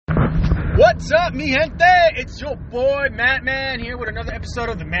What's up, mi gente? It's your boy, Matt Man, here with another episode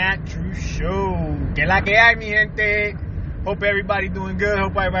of The Matt Drew Show. Que la que hay, mi gente? Hope everybody doing good.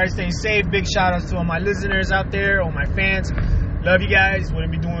 Hope everybody's staying safe. Big shout outs to all my listeners out there, all my fans. Love you guys.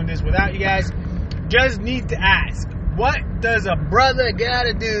 Wouldn't be doing this without you guys. Just need to ask, what does a brother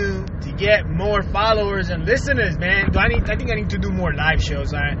gotta do to get more followers and listeners, man? I think I need to do more live shows.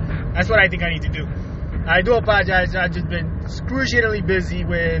 That's what I think I need to do. I do apologize. I've just been excruciatingly busy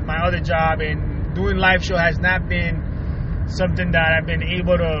with my other job, and doing live show has not been something that I've been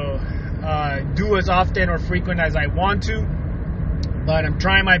able to do as often or frequent as I want to. But I'm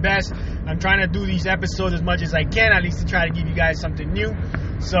trying my best. I'm trying to do these episodes as much as I can, at least to try to give you guys something new.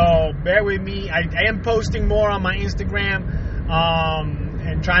 So bear with me. I am posting more on my Instagram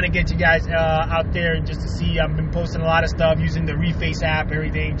and trying to get you guys out there just to see. I've been posting a lot of stuff using the Reface app,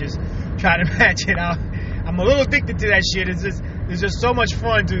 everything, just trying to match it out. I'm a little addicted to that shit. It's just so much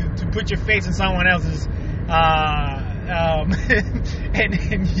fun to put your face in someone else's and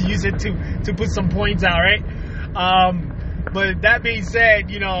use it to put some points out, right? But that being said,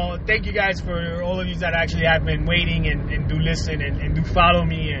 thank you guys for all of you that actually have been waiting and do listen and do follow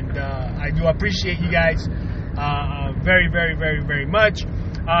me, and I do appreciate you guys very, very, very, very much.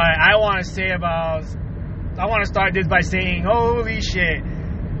 I want to start this by saying, holy shit,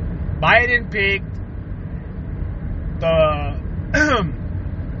 Biden picked the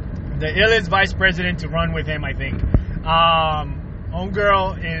illest vice president to run with him, I think.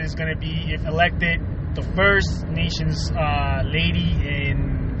 Homegirl is going to be, if elected, the first nation's lady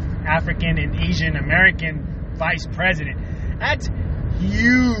in African and Asian American vice president. That's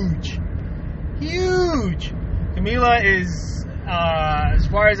huge. Huge. Kamala is, as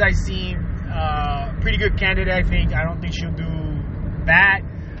far as I've seen, pretty good candidate, I think. I don't think she'll do bad.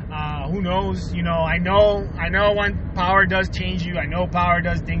 Who knows? I know when power does change you. I know power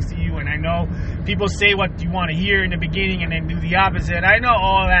does things to you. And I know people say what you want to hear in the beginning and then do the opposite. I know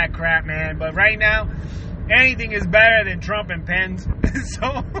all that crap, man. But right now, anything is better than Trump and Pence. So,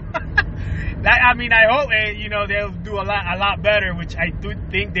 I hope, they'll do a lot better, which I do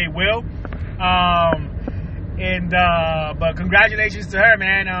think they will. But congratulations to her,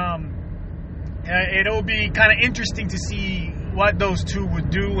 man. It'll be kind of interesting to see what those two would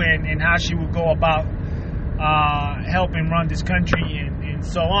do and how she would go about helping run this country and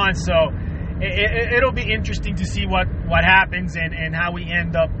so on. So it'll be interesting to see what happens and how we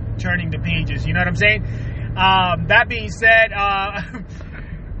end up turning the pages. You know what I'm saying? That being said,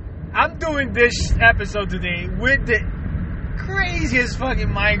 I'm doing this episode today with the craziest fucking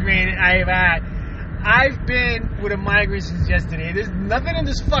migraine I've had. I've been with a migraine since yesterday. There's nothing in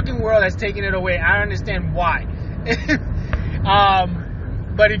this fucking world that's taking it away. I don't understand why.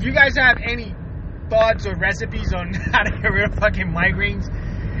 But if you guys have any thoughts or recipes on how to get rid of fucking migraines,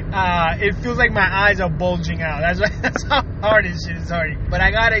 it feels like my eyes are bulging out. That's how hard this shit is hurting. But I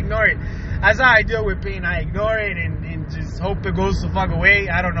gotta ignore it. That's how I deal with pain. I ignore it and just hope it goes the fuck away.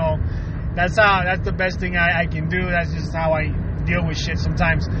 I don't know. That's the best thing I can do. That's just how I deal with shit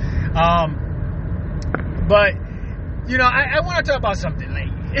sometimes. But I want to talk about something.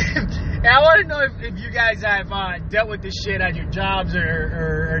 Like, and I want to know if you guys have dealt with this shit at your jobs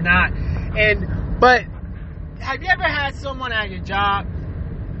or not. But have you ever had someone at your job,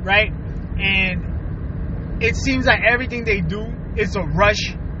 right? And it seems like everything they do is a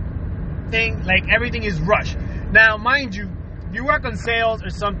rush thing. Like, everything is rushed. Now, mind you, you work on sales or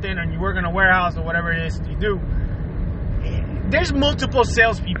something, and you work in a warehouse or whatever it is you do. There's multiple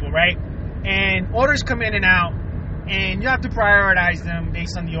salespeople, right? And orders come in and out, and you have to prioritize them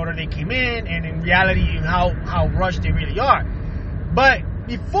based on the order they came in, and in reality, how rushed they really are. But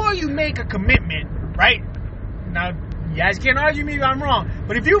before you make a commitment, right? Now, you guys can't argue me if I'm wrong,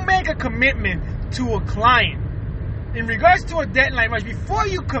 but if you make a commitment to a client in regards to a deadline rush, before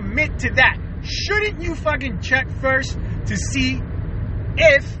you commit to that, shouldn't you fucking check first to see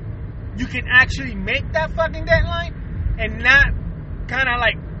if you can actually make that fucking deadline and not kind of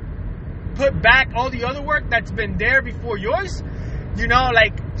like put back all the other work that's been there before yours?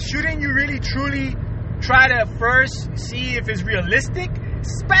 Shouldn't you really truly try to first see if it's realistic,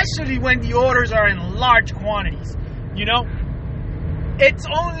 especially when the orders are in large quantities? It's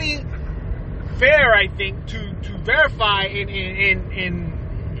only fair, I think, to verify and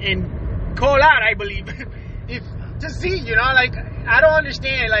call out, I believe, if to see, I don't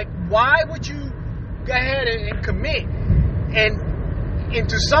understand, why would you go ahead and commit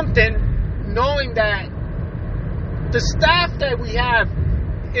into something knowing that the staff that we have,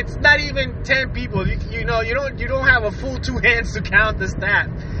 it's not even 10 people. You don't have a full 2 hands to count the staff.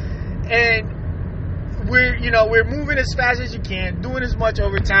 And we're moving as fast as you can, doing as much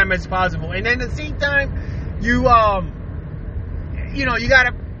overtime as possible, and then at the same time, you gotta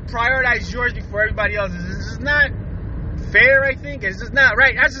prioritize yours before everybody else's. This is not fair. I think it's just not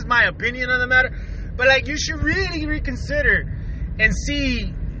right. That's just my opinion on the matter. But like, you should really reconsider and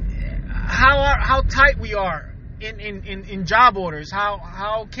see how tight we are in job orders.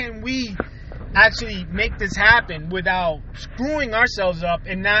 How can we actually make this happen without screwing ourselves up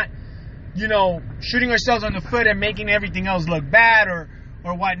and not, shooting ourselves on the foot and making everything else look bad or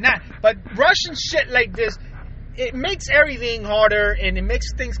whatnot. But rushing shit like this, it makes everything harder and it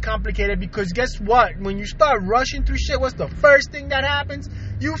makes things complicated, because guess what? When you start rushing through shit, what's the first thing that happens?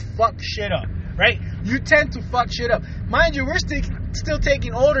 You fuck shit up, right? You tend to fuck shit up. Mind you, we're still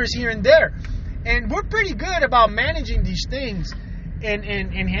taking orders here and there, and we're pretty good about managing these things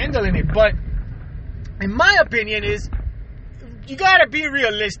and handling it. But in my opinion is, you gotta be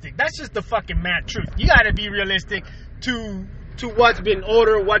realistic. That's just the fucking mad truth. You gotta be realistic to what's been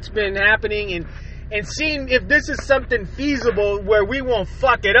ordered, what's been happening, and seeing if this is something feasible where we won't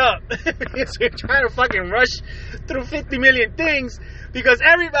fuck it up. Because we're trying to fucking rush through 50 million things, because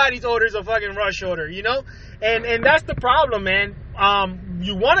everybody's order is a fucking rush order, And that's the problem, man.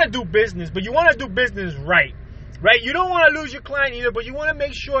 You want to do business, but you want to do business right? You don't want to lose your client either, but you want to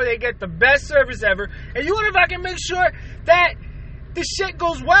make sure they get the best service ever, and you want to fucking make sure that this shit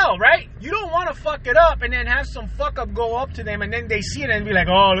goes well, right? You don't want to fuck it up and then have some fuck up go up to them, and then they see it and be like,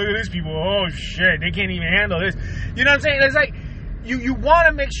 oh, look at these people, oh shit, they can't even handle this. You know what I'm saying? It's like, you want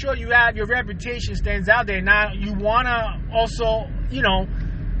to make sure you have your reputation stands out there. Now, you want to also,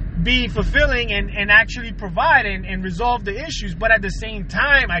 be fulfilling and actually provide and resolve the issues. But at the same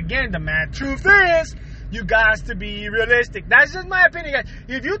time, again, the mad truth is, you guys to be realistic. That's just my opinion, guys.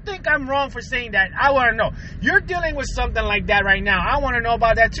 If you think I'm wrong for saying that, I want to know. You're dealing with something like that right now. I want to know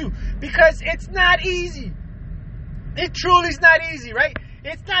about that too. Because it's not easy. It truly is not easy, right?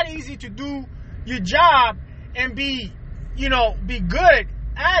 It's not easy to do your job and be good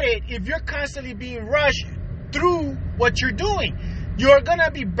at it if you're constantly being rushed through what you're doing. You're going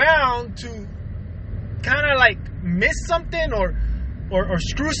to be bound to kind of like miss something or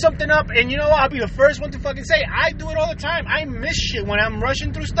screw something up. And you know what? I'll be the first one to fucking say, I do it all the time. I miss shit when I'm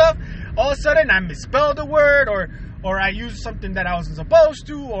rushing through stuff. All of a sudden, I misspelled a word, or I used something that I wasn't supposed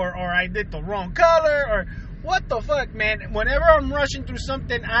to, or I did the wrong color, or what the fuck, man. Whenever I'm rushing through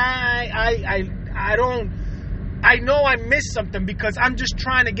something, I know I missed something, because I'm just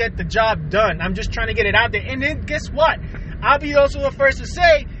trying to get the job done. I'm just trying to get it out there. And then guess what? I'll be also the first to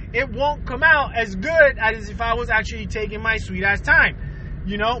say, it won't come out as good as if I was actually taking my sweet ass time,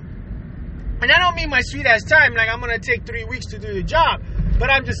 And I don't mean my sweet ass time like I'm going to take 3 weeks to do the job. But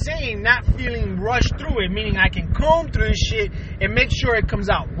I'm just saying, not feeling rushed through it, meaning I can comb through this shit and make sure it comes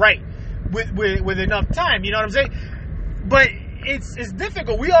out right with enough time. You know what I'm saying? But it's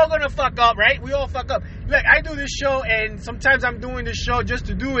difficult. We all going to fuck up, right? We all fuck up. Look, I do this show, and sometimes I'm doing this show just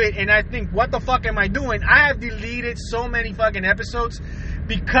to do it, and I think, what the fuck am I doing? I have deleted so many fucking episodes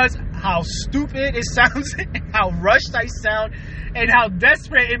because how stupid it sounds, how rushed I sound, and how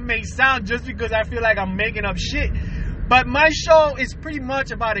desperate it may sound just because I feel like I'm making up shit. But my show is pretty much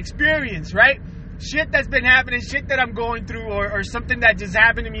about experience, right? Shit that's been happening, shit that I'm going through, or something that just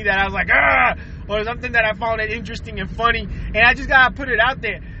happened to me that I was like, or something that I found it interesting and funny, and I just gotta put it out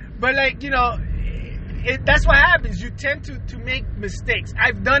there. But that's what happens. You tend to make mistakes.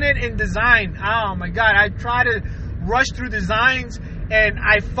 I've done it in design. Oh my God, I try to rush through designs and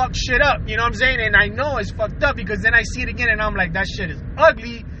I fuck shit up, you know what I'm saying? And I know it's fucked up, because then I see it again and I'm like, that shit is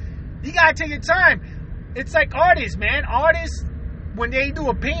ugly. You gotta take your time. It's like artists, man. Artists, when they do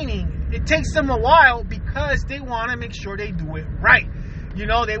a painting, it takes them a while because they want to make sure they do it right.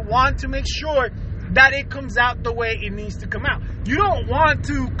 They want to make sure that it comes out the way it needs to come out. You don't want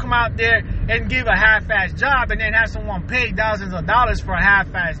to come out there and give a half-assed job and then have someone pay thousands of dollars for a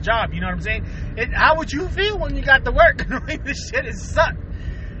half-assed job. You know what I'm saying? How would you feel when you got the work knowing this shit is sucked?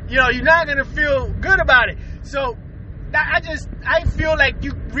 You're not going to feel good about it. So I feel like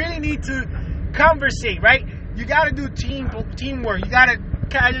you really need to conversate, right? You got to do teamwork. You got to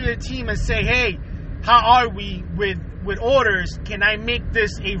carry your team and say, hey, how are we with orders? Can I make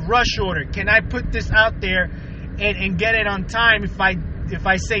this a rush order? Can I put this out there and get it on time if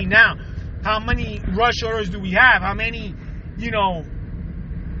I say now? How many rush orders do we have? How many,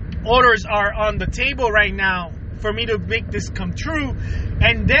 orders are on the table right now for me to make this come true?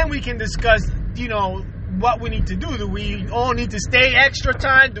 And then we can discuss, what we need to do. Do we all need to stay extra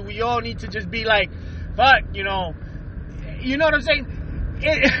time? Do we all need to just be like, fuck, you know what I'm saying?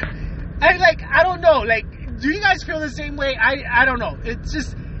 I don't know. Do you guys feel the same way? I don't know. It's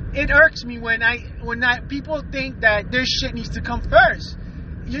just, it irks me when people think that their shit needs to come first.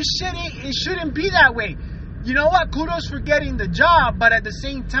 Your shit, it shouldn't be that way. You know what? Kudos for getting the job, but at the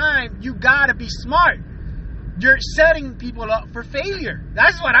same time, you gotta be smart. You're setting people up for failure.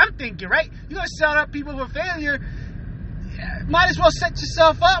 That's what I'm thinking, right? You're gonna set up people for failure. Might as well set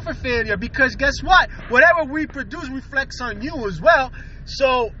yourself up for failure, because guess what? Whatever we produce reflects on you as well.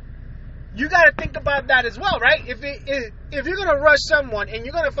 So you gotta think about that as well, right? If you're gonna rush someone and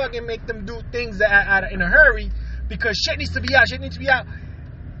you're gonna fucking make them do things in a hurry because shit needs to be out,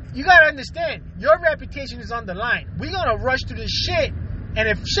 you gotta understand, your reputation is on the line. We're gonna rush through this shit, and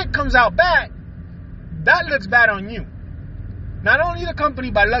if shit comes out bad, that looks bad on you. Not only the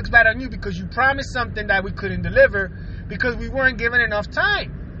company, but it looks bad on you because you promised something that we couldn't deliver because we weren't given enough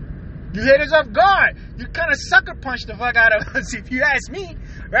time. You hit us off guard. You kind of sucker punched the fuck out of us, if you ask me,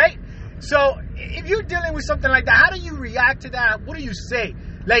 right? So if you're dealing with something like that, how do you react to that? What do you say?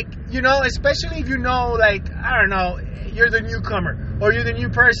 Like, you know, especially if you know, like, I don't know, you're the newcomer or you're the new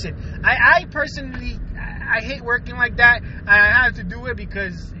person. I personally, I hate working like that. I have to do it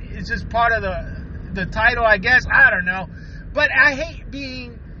because it's just part of the title, I guess. I don't know. But I hate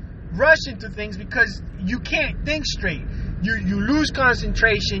being rushed into things because you can't think straight. You lose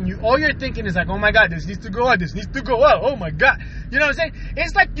concentration. All you're thinking is like, oh my God, this needs to go out. This needs to go out. Oh my God. You know what I'm saying?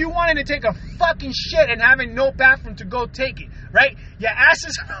 It's like you wanting to take a fucking shit and having no bathroom to go take it, right? Your ass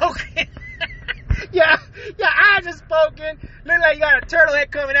is smoking. Your eyes are poking, look like you got a turtle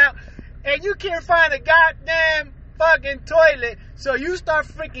head coming out, and you can't find a goddamn fucking toilet, so you start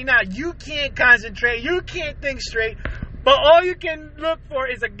freaking out. You can't concentrate, you can't think straight, but all you can look for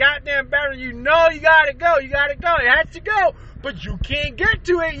is a goddamn bathroom. You know you gotta go, it has to go, but you can't get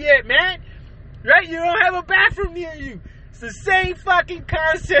to it yet, man, right? You don't have a bathroom near you. It's the same fucking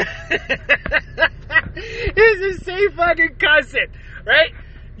concept. It's the same fucking concept, right?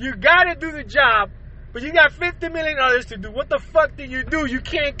 You gotta do the job, but you got 50 million others to do. What the fuck do? You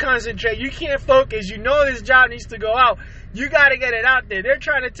can't concentrate. You can't focus. You know this job needs to go out. You gotta get it out there. They're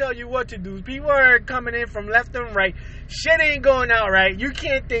trying to tell you what to do. People are coming in from left and right. Shit ain't going out right. You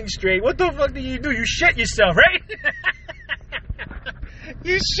can't think straight. What the fuck do? You shit yourself, right?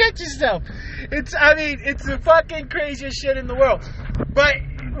 You shit yourself. It's the fucking craziest shit in the world. But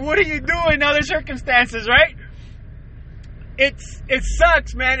what do you do in other circumstances, right? It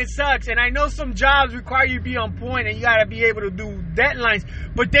sucks, man. It sucks. And I know some jobs require you to be on point and you got to be able to do deadlines.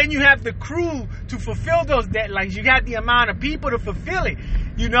 But then you have the crew to fulfill those deadlines. You got the amount of people to fulfill it.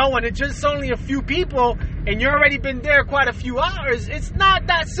 You know, when it's just only a few people and you've already been there quite a few hours, it's not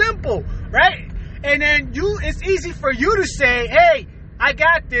that simple, right? And then it's easy for you to say, hey, I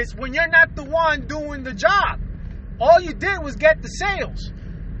got this, when you're not the one doing the job. All you did was get the sales.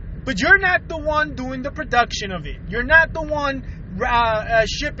 But you're not the one doing the production of it. You're not the one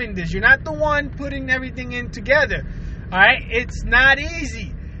shipping this. You're not the one putting everything in together. All right? It's not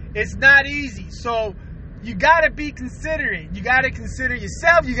easy. It's not easy. So you got to be considerate. You got to consider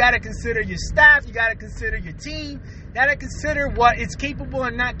yourself. You got to consider your staff. You got to consider your team. You got to consider what is capable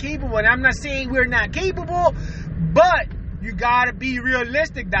and not capable. And I'm not saying we're not capable, but you got to be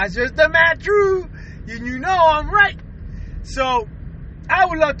realistic. That's just the math true. And you know I'm right. So I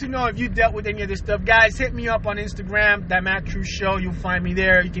would love to know if you dealt with any of this stuff. Guys, hit me up on Instagram, The Matt True Show. You'll find me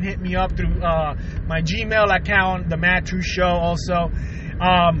there. You can hit me up through my Gmail account, The Matt True Show also.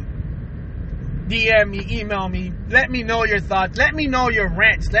 DM me, email me. Let me know your thoughts. Let me know your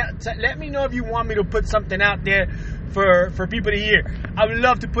rants. Let me know if you want me to put something out there for people to hear. I would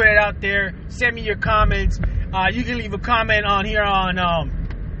love to put it out there. Send me your comments. You can leave a comment on here on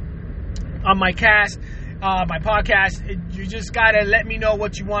my cast. My podcast. You just gotta let me know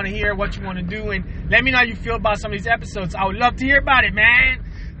what you want to hear, what you want to do, and let me know how you feel about some of these episodes. I would love to hear about it, man.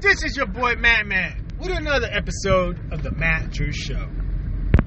 This is your boy Matt Man with another episode of The Matt True Show.